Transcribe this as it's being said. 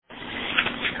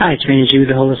Hi, it's Raina G,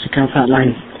 the Holistic Health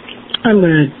Hotline. I'm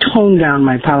going to tone down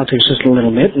my politics just a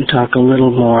little bit and talk a little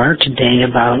more today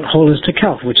about holistic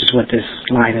health, which is what this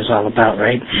line is all about,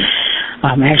 right?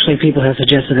 Actually, people have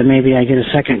suggested that maybe I get a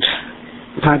second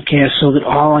podcast so that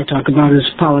all I talk about is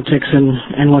politics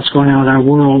and what's going on with our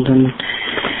world and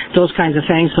those kinds of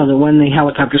things, so that when the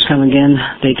helicopters come again,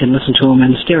 they can listen to them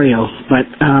in stereo. But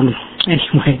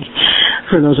anyway,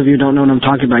 for those of you who don't know what I'm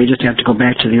talking about, you just have to go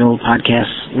back to the old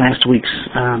podcast. Last week's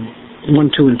 1,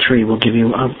 2, and 3 will give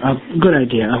you a good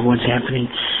idea of what's happening.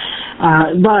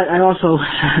 But I also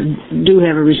do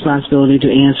have a responsibility to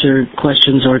answer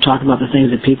questions or talk about the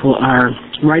things that people are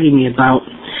writing me about.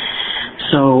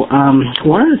 So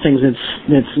one of the things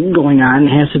that's going on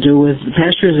has to do with the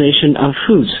pasteurization of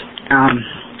foods.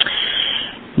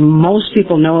 Most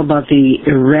people know about the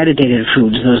irradiated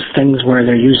foods, those things where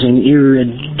they're using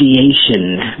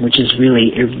irradiation, which is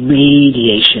really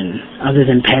irradiation, other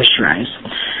than pasteurized.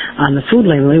 On the food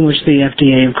labeling, which the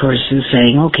FDA, of course, is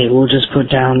saying, okay, we'll just put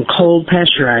down cold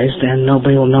pasteurized and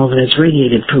nobody will know that it's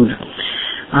radiated food.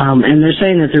 And they're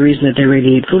saying that the reason that they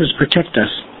radiate food is to protect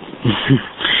us.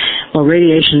 Well,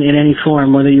 radiation in any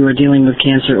form, whether you are dealing with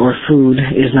cancer or food,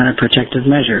 is not a protective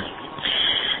measure.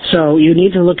 So you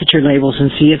need to look at your labels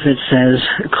and see if it says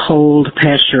cold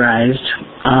pasteurized.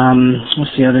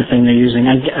 What's the other thing they're using?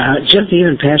 Just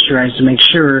even pasteurized to make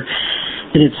sure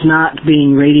that it's not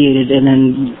being radiated and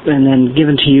then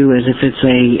given to you as if it's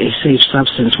a safe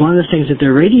substance. One of the things that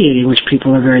they're radiating, which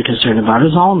people are very concerned about,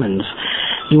 is almonds.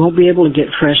 You won't be able to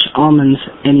get fresh almonds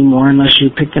anymore unless you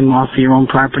pick them off your own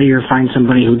property or find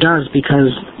somebody who does,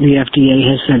 because the FDA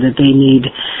has said that they need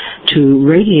to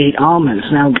radiate almonds.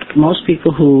 Now, most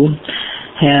people who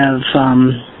have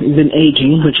been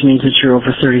aging, which means that you're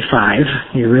over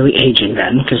 35, you're really aging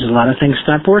then, because a lot of things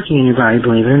stop working in your body,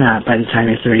 believe it or not, by the time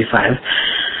you're 35,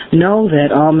 know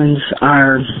that almonds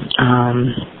are,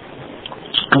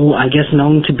 I guess,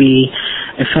 known to be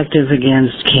effective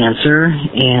against cancer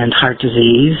and heart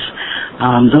disease.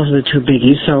 Those are the two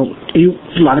biggies. So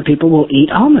a lot of people will eat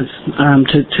almonds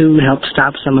to help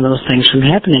stop some of those things from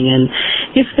happening. And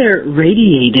if they're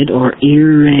radiated or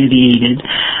irradiated,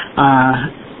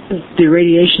 the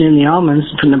radiation in the almonds,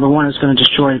 number one, is going to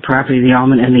destroy the property of the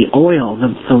almond and the oil,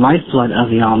 the lifeblood of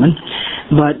the almond.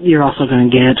 But you're also going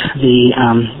to get the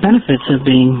benefits of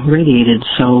being radiated.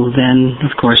 So then,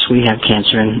 of course, we have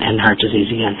cancer and heart disease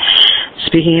again.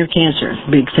 Speaking of cancer,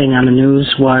 big thing on the news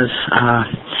was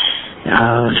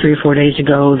 3 or 4 days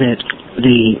ago that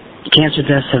the cancer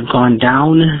deaths have gone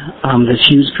down, this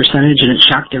huge percentage, and it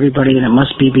shocked everybody, and it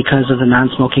must be because of the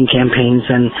non-smoking campaigns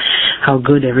and how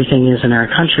good everything is in our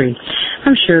country.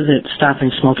 I'm sure that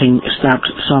stopping smoking stopped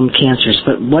some cancers,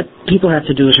 but what people have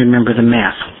to do is remember the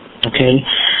math, okay?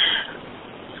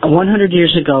 100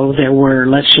 years ago, there were,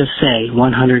 let's just say,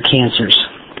 100 cancers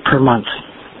per month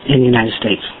in the United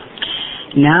States.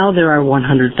 Now there are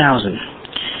 100,000.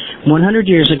 100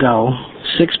 years ago,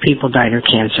 6 people died of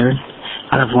cancer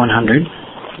out of 100,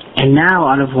 and now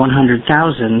out of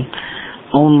 100,000,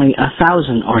 only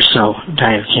 1,000 or so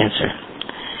die of cancer.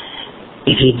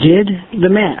 If you did the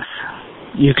math,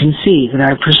 you can see that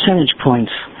our percentage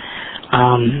points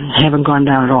haven't gone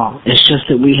down at all. It's just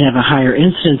that we have a higher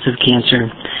incidence of cancer,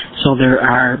 so there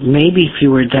are maybe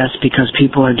fewer deaths because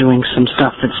people are doing some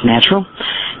stuff that's natural.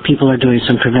 People are doing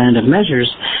some preventative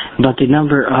measures, but the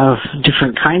number of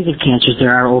different kinds of cancers,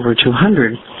 there are over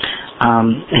 200,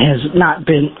 has not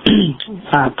been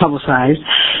publicized,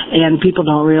 and people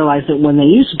don't realize that when they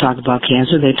used to talk about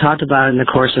cancer, they talked about it in the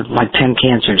course of like 10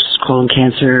 cancers: colon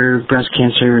cancer, breast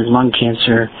cancer, lung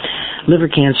cancer, liver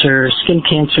cancer, skin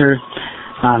cancer,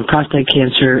 prostate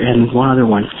cancer, and one other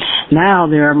one. Now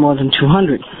there are more than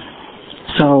 200.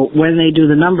 So when they do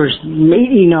the numbers,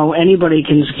 anybody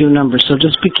can skew numbers. So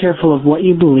just be careful of what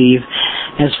you believe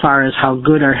as far as how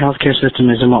good our healthcare system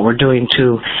is and what we're doing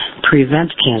to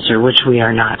prevent cancer, which we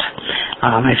are not.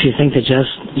 If you think that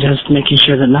just making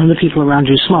sure that none of the people around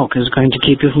you smoke is going to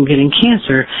keep you from getting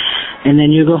cancer, and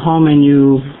then you go home and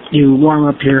you warm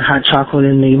up your hot chocolate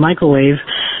in the microwave,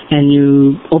 and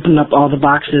you open up all the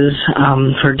boxes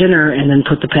for dinner and then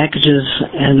put the packages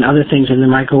and other things in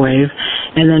the microwave,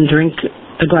 and then drink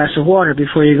a glass of water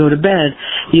before you go to bed,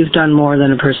 you've done more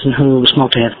than a person who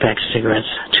smoked a half pack of cigarettes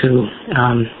to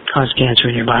cause cancer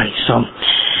in your body. So,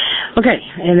 okay,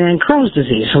 and then Crohn's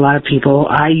disease. A lot of people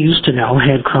I used to know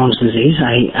had Crohn's disease.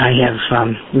 I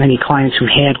have many clients who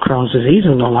had Crohn's disease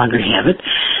and no longer have it.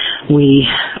 We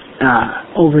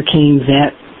overcame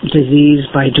that disease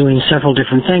by doing several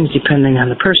different things depending on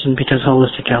the person, because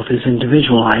holistic health is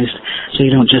individualized, so you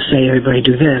don't just say everybody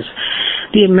do this.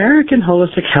 The American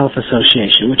Holistic Health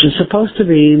Association, which is supposed to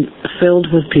be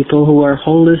filled with people who are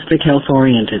holistic health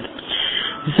oriented,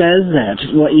 says that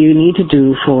what you need to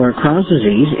do for Crohn's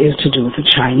disease is to do what the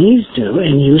Chinese do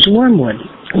and use wormwood.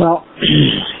 Well,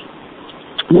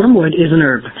 wormwood is an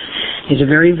herb. It's a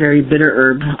very, very bitter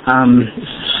herb,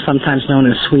 sometimes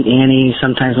known as sweet Annie,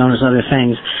 sometimes known as other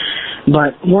things.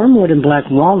 But wormwood and black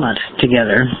walnut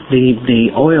together, the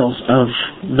oils of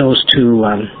those two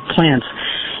plants,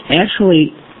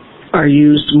 actually are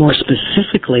used more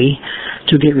specifically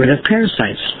to get rid of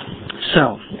parasites.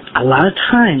 So, a lot of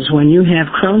times when you have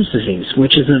Crohn's disease,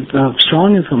 which is a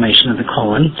strong inflammation of the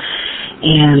colon,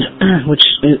 and which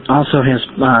also has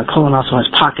colon also has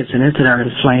pockets in it that are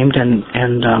inflamed and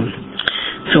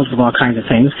filled with all kinds of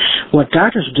things. What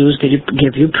doctors do is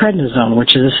give you prednisone,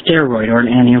 which is a steroid or an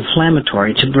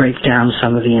anti-inflammatory, to break down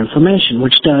some of the inflammation,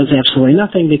 which does absolutely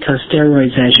nothing because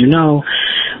steroids, as you know,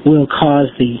 will cause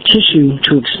the tissue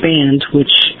to expand,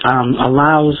 which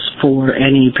allows for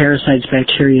any parasites,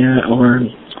 bacteria, or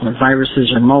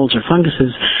viruses or molds or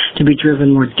funguses to be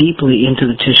driven more deeply into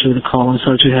the tissue of the colon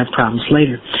so that you have problems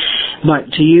later.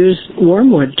 But to use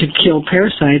wormwood to kill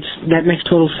parasites, that makes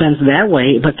total sense that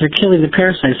way, but they're killing the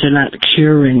parasites. They're not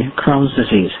curing Crohn's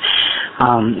disease.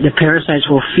 The parasites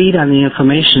will feed on the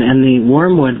inflammation, and the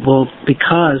wormwood will,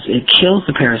 because it kills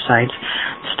the parasites,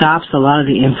 stops a lot of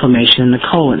the inflammation in the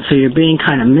colon. So you're being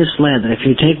kind of misled that if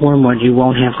you take wormwood, you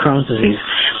won't have Crohn's disease.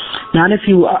 Not if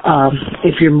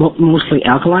you're mostly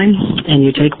alkaline and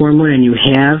you take wormwood and you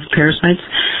have parasites,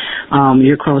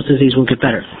 your Crohn's disease will get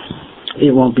better.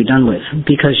 It won't be done with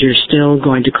because you're still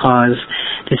going to cause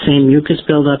the same mucus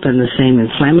buildup and the same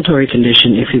inflammatory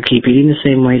condition if you keep eating the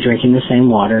same way, drinking the same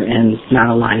water, and not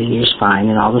aligning your spine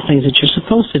and all the things that you're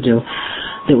supposed to do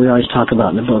that we always talk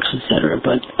about in the books, etc.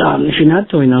 But if you're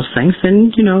not doing those things,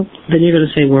 then you're going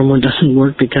to say wormwood doesn't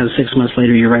work because 6 months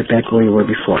later you're right back where you were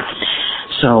before.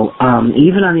 So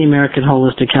even on the American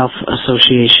Holistic Health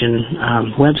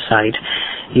Association website,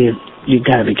 you've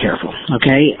got to be careful,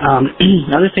 okay?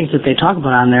 Other things that they talk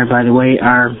about on there, by the way,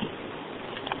 are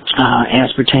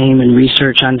aspartame and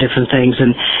research on different things.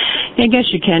 And I guess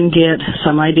you can get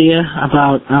some idea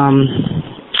about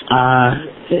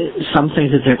some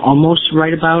things that they're almost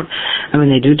right about. I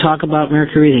mean, they do talk about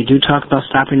mercury. They do talk about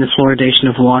stopping the fluoridation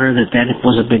of water, that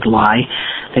was a big lie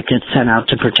that gets sent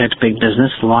out to protect big business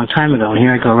a long time ago. And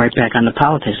here I go right back on the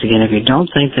politics again. If you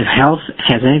don't think that health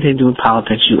has anything to do with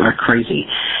politics, you are crazy,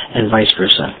 and vice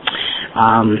versa.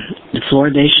 The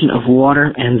fluoridation of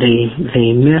water and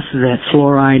the myth that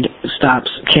fluoride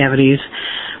stops cavities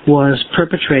was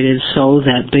perpetrated so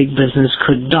that big business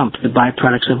could dump the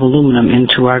byproducts of aluminum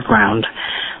into our ground,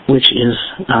 which is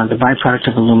the byproduct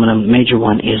of aluminum, major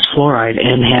one, is fluoride,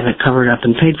 and have it covered up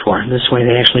and paid for. This way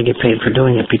they actually get paid for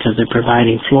doing it because they're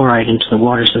providing fluoride into the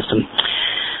water system,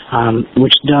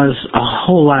 which does a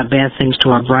whole lot of bad things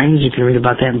to our brains. You can read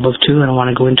about that in book 2. I don't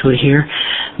want to go into it here.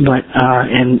 But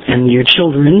and your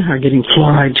children are getting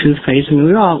fluoride toothpaste. I mean,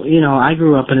 we all, I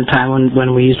grew up in a time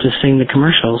when we used to sing the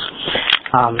commercials,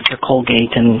 the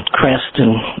Colgate and Crest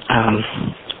and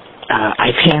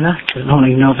Ipana. I don't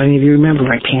even know if any of you remember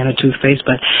Ipana toothpaste,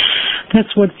 but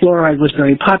that's what fluoride was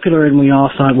very popular, and we all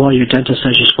thought, well, your dentist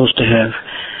says you're supposed to have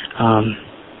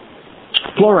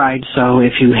fluoride, so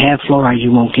if you have fluoride,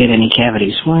 you won't get any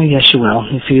cavities. Well, yes, you will.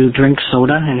 If you drink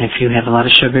soda and if you have a lot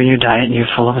of sugar in your diet and you're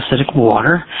full of acidic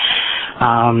water,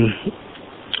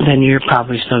 then you're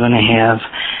probably still going to have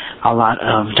a lot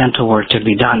of dental work to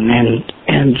be done.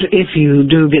 And if you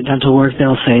do get dental work,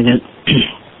 they'll say that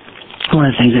one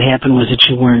of the things that happened was that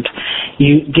you weren't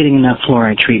getting enough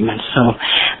fluoride treatment. So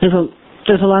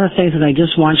there's a lot of things that I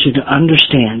just want you to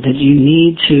understand that you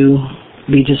need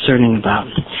to be discerning about.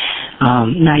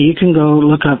 Now you can go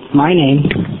look up my name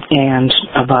and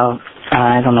about,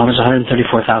 I don't know, there's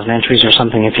 134,000 entries or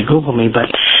something if you Google me, but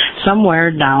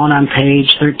somewhere down on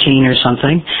page 13 or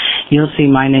something, you'll see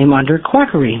my name under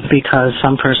quackery because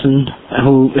some person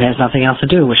who has nothing else to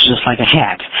do, which is just like a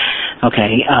hack,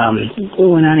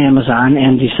 went on Amazon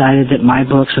and decided that my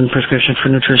books and Prescription for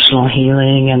Nutritional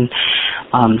Healing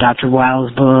and Dr.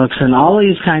 Weil's books and all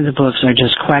these kinds of books are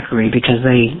just quackery because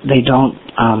they don't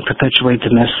perpetuate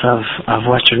the myths of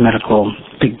Western medical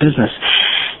big business.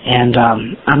 And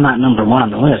I'm not number one on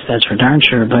the list, that's for darn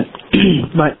sure, but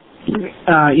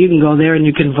you can go there and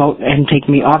you can vote and take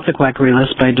me off the quackery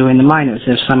list by doing the minus.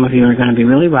 If some of you are going to be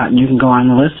really rotten, you can go on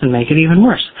the list and make it even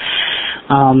worse.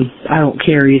 I don't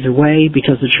care either way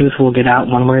because the truth will get out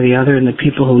one way or the other, and the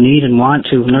people who need and want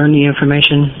to learn the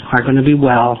information are going to be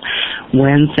well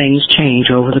when things change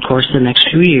over the course of the next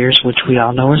few years, which we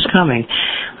all know is coming.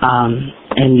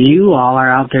 and you all are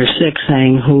out there sick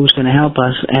saying, who's going to help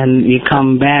us? And you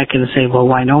come back and say, well,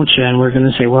 why don't you? And we're going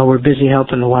to say, well, we're busy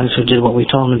helping the ones who did what we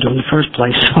told them to do in the first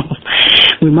place. So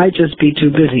we might just be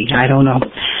too busy. I don't know.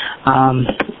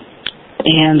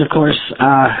 And, of course,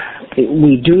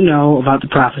 we do know about the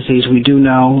prophecies. We do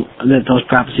know that those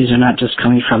prophecies are not just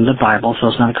coming from the Bible, so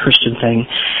it's not a Christian thing.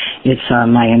 It's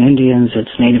Mayan Indians,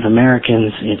 it's Native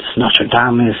Americans, it's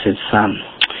Nostradamus, it's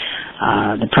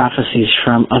the prophecies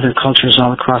from other cultures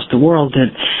all across the world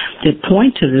that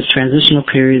point to this transitional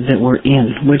period that we're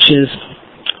in, which is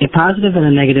a positive and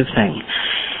a negative thing.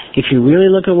 If you really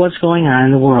look at what's going on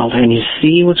in the world and you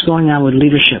see what's going on with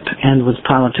leadership and with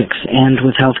politics and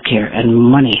with healthcare and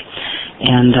money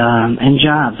and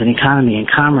jobs and economy and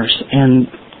commerce and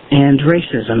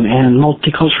racism and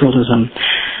multiculturalism,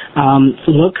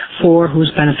 look for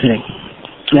who's benefiting.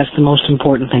 That's the most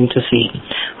important thing to see.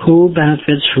 Who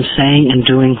benefits from saying and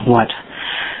doing what?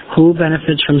 Who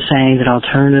benefits from saying that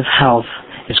alternative health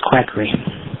is quackery?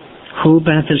 Who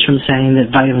benefits from saying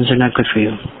that vitamins are not good for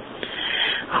you?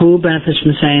 Who benefits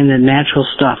from saying that natural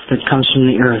stuff that comes from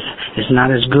the earth is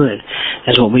not as good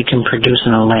as what we can produce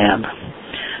in a lab?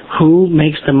 Who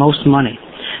makes the most money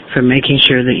for making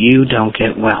sure that you don't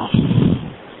get well?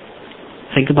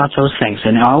 Think about those things,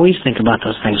 and always think about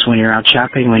those things when you're out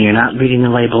shopping, when you're not reading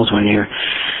the labels, when you're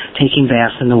taking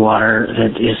baths in the water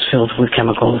that is filled with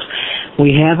chemicals.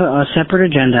 We have a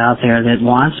separate agenda out there that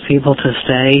wants people to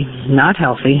stay not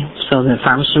healthy, so that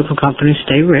pharmaceutical companies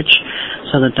stay rich,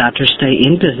 so that doctors stay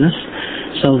in business,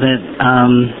 so that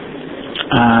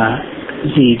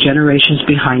the generations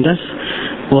behind us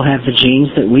will have the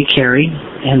genes that we carry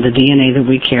and the DNA that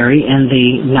we carry and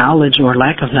the knowledge or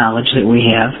lack of knowledge that we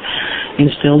have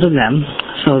instilled in them,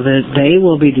 so that they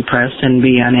will be depressed and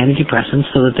be on antidepressants,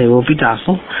 so that they will be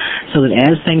docile, so that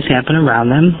as things happen around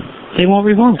them, they won't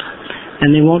revolt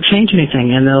and they won't change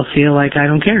anything, and they'll feel like I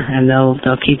don't care, and they'll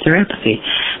keep their apathy.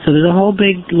 So there's a whole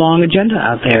big long agenda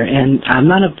out there, and I'm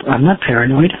not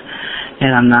paranoid,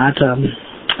 and I'm not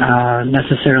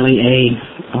necessarily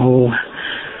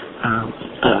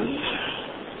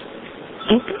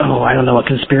I don't know, a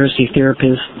conspiracy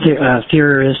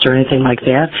theorist or anything like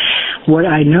that. What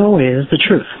I know is the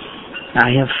truth.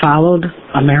 I have followed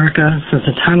America since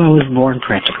the time I was born,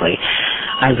 practically.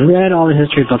 I've read all the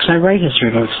history books. I write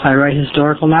history books. I write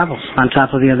historical novels on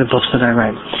top of the other books that I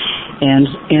write,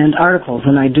 and articles,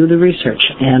 and I do the research,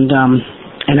 and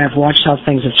I've watched how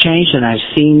things have changed, and I've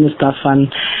seen the stuff on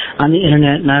the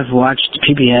internet, and I've watched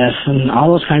PBS and all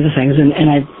those kinds of things, and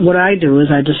what I do is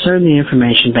I discern the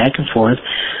information back and forth,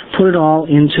 put it all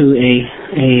into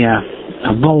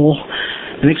a bowl,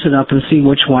 mix it up, and see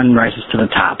which one rises to the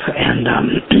top,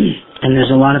 and there's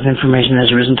a lot of information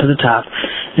that's risen to the top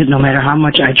that no matter how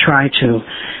much I try to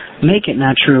make it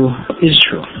not true, is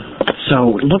true.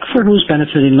 So look for who's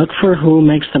benefiting, look for who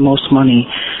makes the most money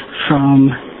from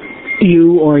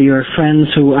you or your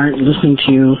friends who aren't listening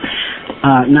to you,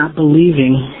 not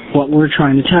believing what we're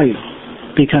trying to tell you.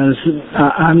 Because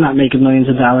I'm not making millions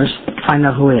of dollars. Find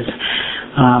out who is.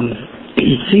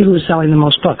 See who's selling the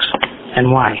most books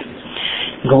and why.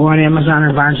 Go on Amazon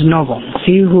or Barnes & Noble.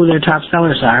 See who their top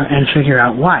sellers are and figure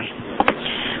out why.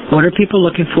 What are people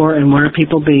looking for and what are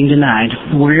people being denied?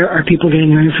 Where are people getting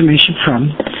their information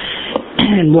from?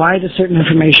 And why does certain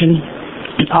information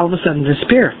all of a sudden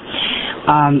disappear?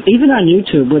 Even on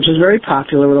YouTube, which is very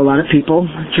popular with a lot of people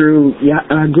through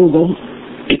Google,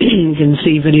 you can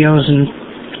see videos, and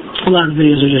a lot of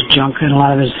videos are just junk, and a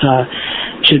lot of it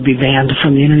should be banned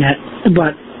from the internet.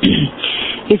 But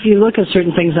if you look at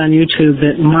certain things on YouTube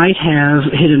that might have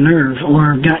hit a nerve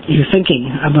or got you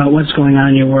thinking about what's going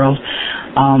on in your world,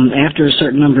 after a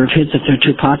certain number of hits, if they're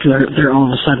too popular, they're all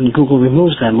of a sudden Google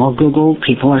removes them. Well, Google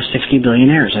people are 60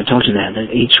 billionaires. I told you that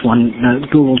each one,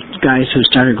 Google guys who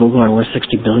started Google are worth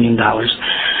 $60 billion.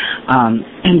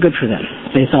 And good for them.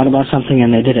 They thought about something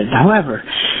and they did it. However,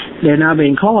 they're now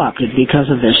being co-opted because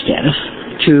of their status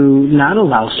to not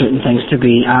allow certain things to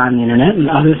be on the internet and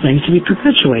other things to be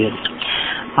perpetuated.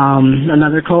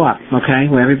 Another co-op, okay,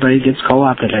 where everybody gets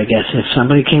co-opted, I guess. If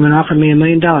somebody came and offered me $1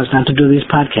 million not to do these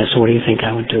podcasts, what do you think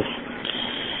I would do?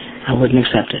 I wouldn't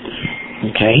accept it,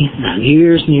 okay? Now,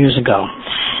 years and years ago,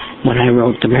 when I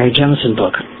wrote the Mary Jemison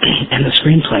book and the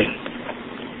screenplay,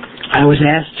 I was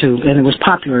asked to, and it was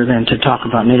popular then to talk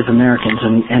about Native Americans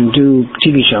and do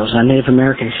TV shows on Native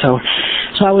Americans. So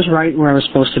I was right where I was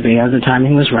supposed to be. The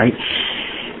timing was right.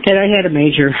 And I had a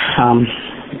major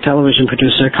television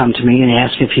producer come to me and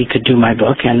ask if he could do my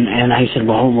book, and I said,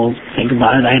 well, we'll think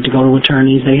about it. I had to go to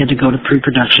attorneys. They had to go to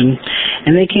pre-production.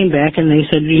 And they came back and they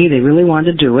said, gee, they really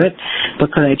wanted to do it,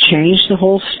 but could I change the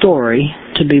whole story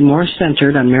to be more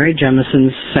centered on Mary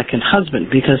Jemison's second husband,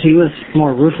 because he was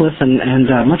more ruthless and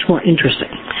much more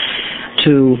interesting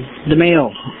to the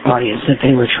male audience that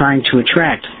they were trying to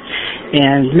attract.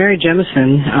 And Mary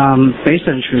Jemison, based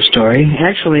on a true story,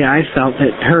 actually I felt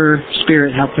that her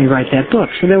spirit helped me write that book.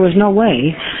 So there was no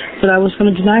way that I was going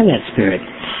to deny that spirit.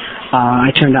 I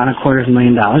turned down $250,000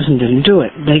 and didn't do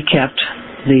it. They kept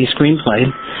the screenplay,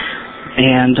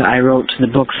 and I wrote the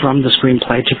book from the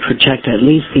screenplay to protect at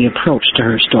least the approach to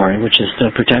her story, which is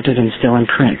still protected and still in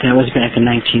print. That was back in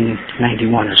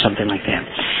 1991 or something like that.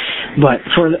 But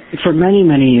for many,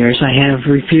 many years, I have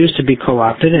refused to be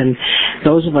co-opted, and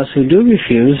those of us who do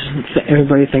refuse,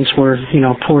 everybody thinks we're,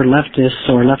 poor leftists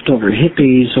or leftover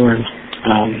hippies or,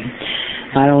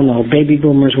 I don't know, baby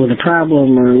boomers with a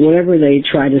problem or whatever they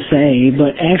try to say.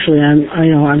 But actually,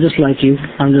 I'm just like you.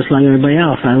 I'm just like everybody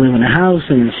else. I live in a house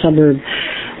in a suburb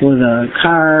with a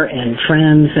car and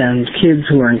friends and kids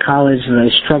who are in college that I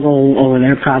struggle over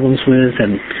their problems with,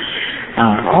 and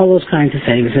all those kinds of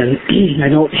things. And I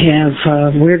don't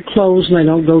have weird clothes, and I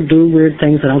don't go do weird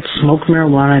things. I don't smoke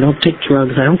marijuana. I don't take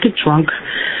drugs. I don't get drunk.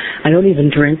 I don't even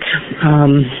drink.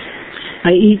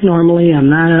 I eat normally. I'm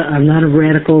not a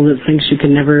radical that thinks you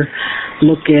can never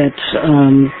look at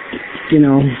an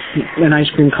ice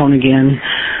cream cone again.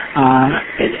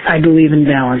 I believe in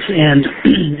balance,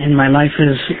 and my life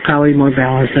is probably more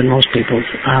balanced than most people's.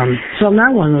 So I'm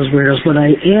not one of those weirdos, but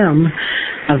I am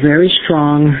a very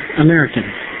strong American.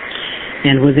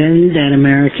 And within that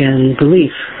American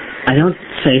belief, I don't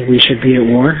say we should be at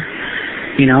war.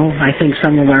 I think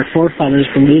some of our forefathers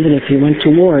believed that if you went to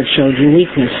war, it showed your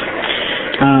weakness.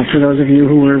 For those of you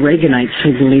who were Reaganites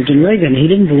who believed in Reagan, he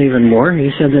didn't believe in war.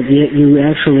 He said that you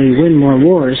actually win more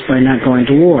wars by not going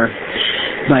to war,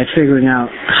 by figuring out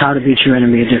how to beat your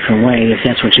enemy a different way, if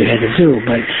that's what you had to do.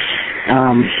 But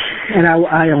and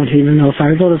I don't even know if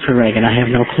I voted for Reagan. I have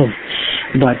no clue.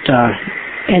 But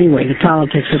anyway, the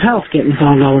politics of health get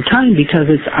involved all the time because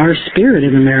it's our spirit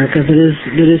in America that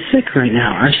is sick right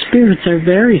now. Our spirits are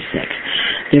very sick.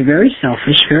 They're very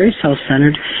selfish, very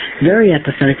self-centered, very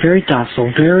apathetic, very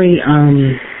docile, very, 67%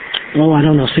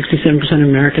 of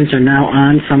Americans are now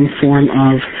on some form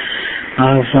of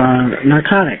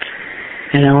narcotic.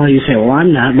 And all you say, well,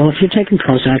 I'm not. Well, if you're taking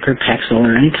Prozac or Paxil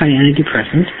or any kind of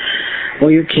antidepressant, or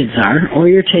your kids are, or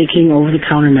you're taking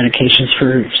over-the-counter medications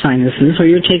for sinuses, or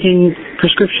you're taking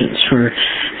prescriptions for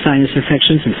sinus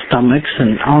infections and stomachs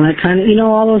and all that kind of,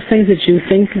 all those things that you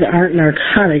think that aren't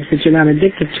narcotics, that you're not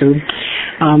addicted to,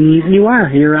 you are.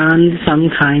 You're on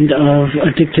some kind of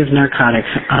addictive narcotic.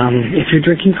 If you're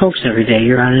drinking Cokes every day,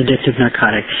 you're on an addictive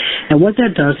narcotic. And what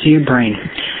that does to your brain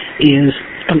is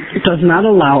it does not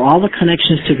allow all the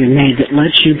connections to be made that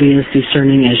lets you be as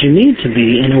discerning as you need to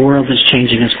be in a world that's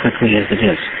changing as quickly as it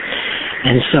is.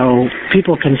 And so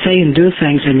people can say and do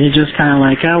things, and you're just kind of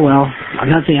like, oh, well,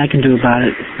 nothing I can do about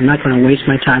it. I'm not going to waste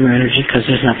my time or energy because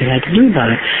there's nothing I can do about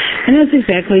it. And that's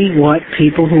exactly what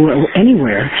people who are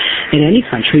anywhere in any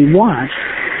country want,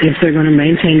 if they're going to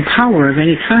maintain power of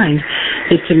any kind,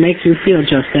 is to make you feel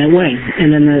just that way. And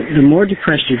then the more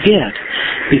depressed you get,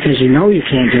 because you know you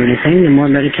can't do anything, the more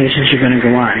medications you're going to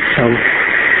go on. So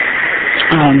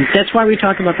that's why we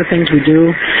talk about the things we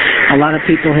do. A lot of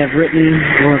people have written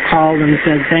or called and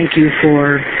said, thank you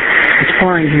for, it's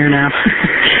pouring here now.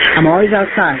 I'm always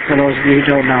outside, for those of you who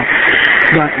don't know.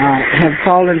 But have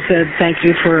called and said, thank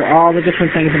you for all the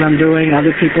different things that I'm doing.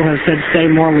 Other people have said, stay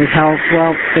more with health.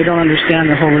 Well, they don't understand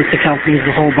that holistic health means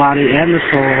the whole body and the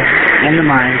soul and the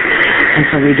mind. And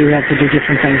so we do have to do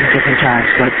different things at different times.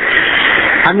 But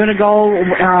I'm going to go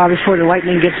before the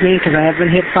lightning gets me, because I have been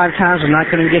hit 5 times. I'm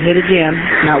not going to get hit again,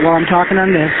 not while I'm talking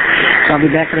on this. So I'll be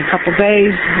back in a couple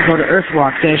days. Go to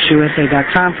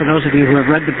earthwalk-usa.com. For those of you who have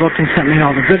read the book and sent me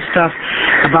all the good stuff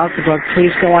about the book,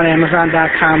 please go on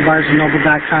Amazon.com,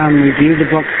 BarnesandNoble.com, review the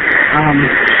book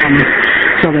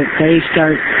so that they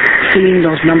start seeing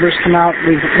those numbers come out.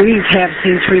 We have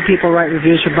seen 3 people write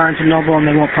reviews for Barnes & Noble, and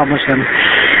they won't publish them.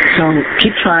 So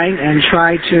keep trying, and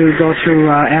try to go through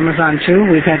Amazon too.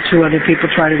 We've had 2 other people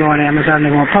try to go on Amazon.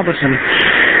 They won't publish them.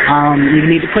 You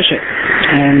need to push it.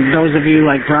 And those of you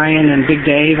like Brian and Big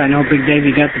Dave, I know Big Dave,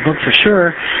 you got the book for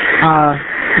sure.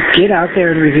 Get out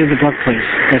there and review the book, please.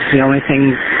 That's the only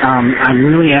thing I'm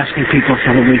really asking people,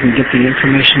 so that we can get the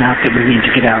information out that we need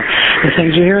to get out. The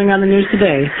things you're hearing on the news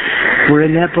today were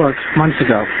in that book months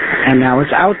ago, and now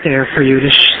it's out there for you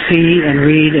to see and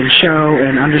read and show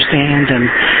and understand and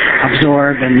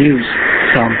absorb and use.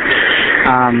 So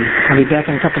I'll be back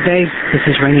in a couple days. This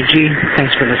is Rainy G.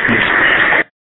 Thanks for listening.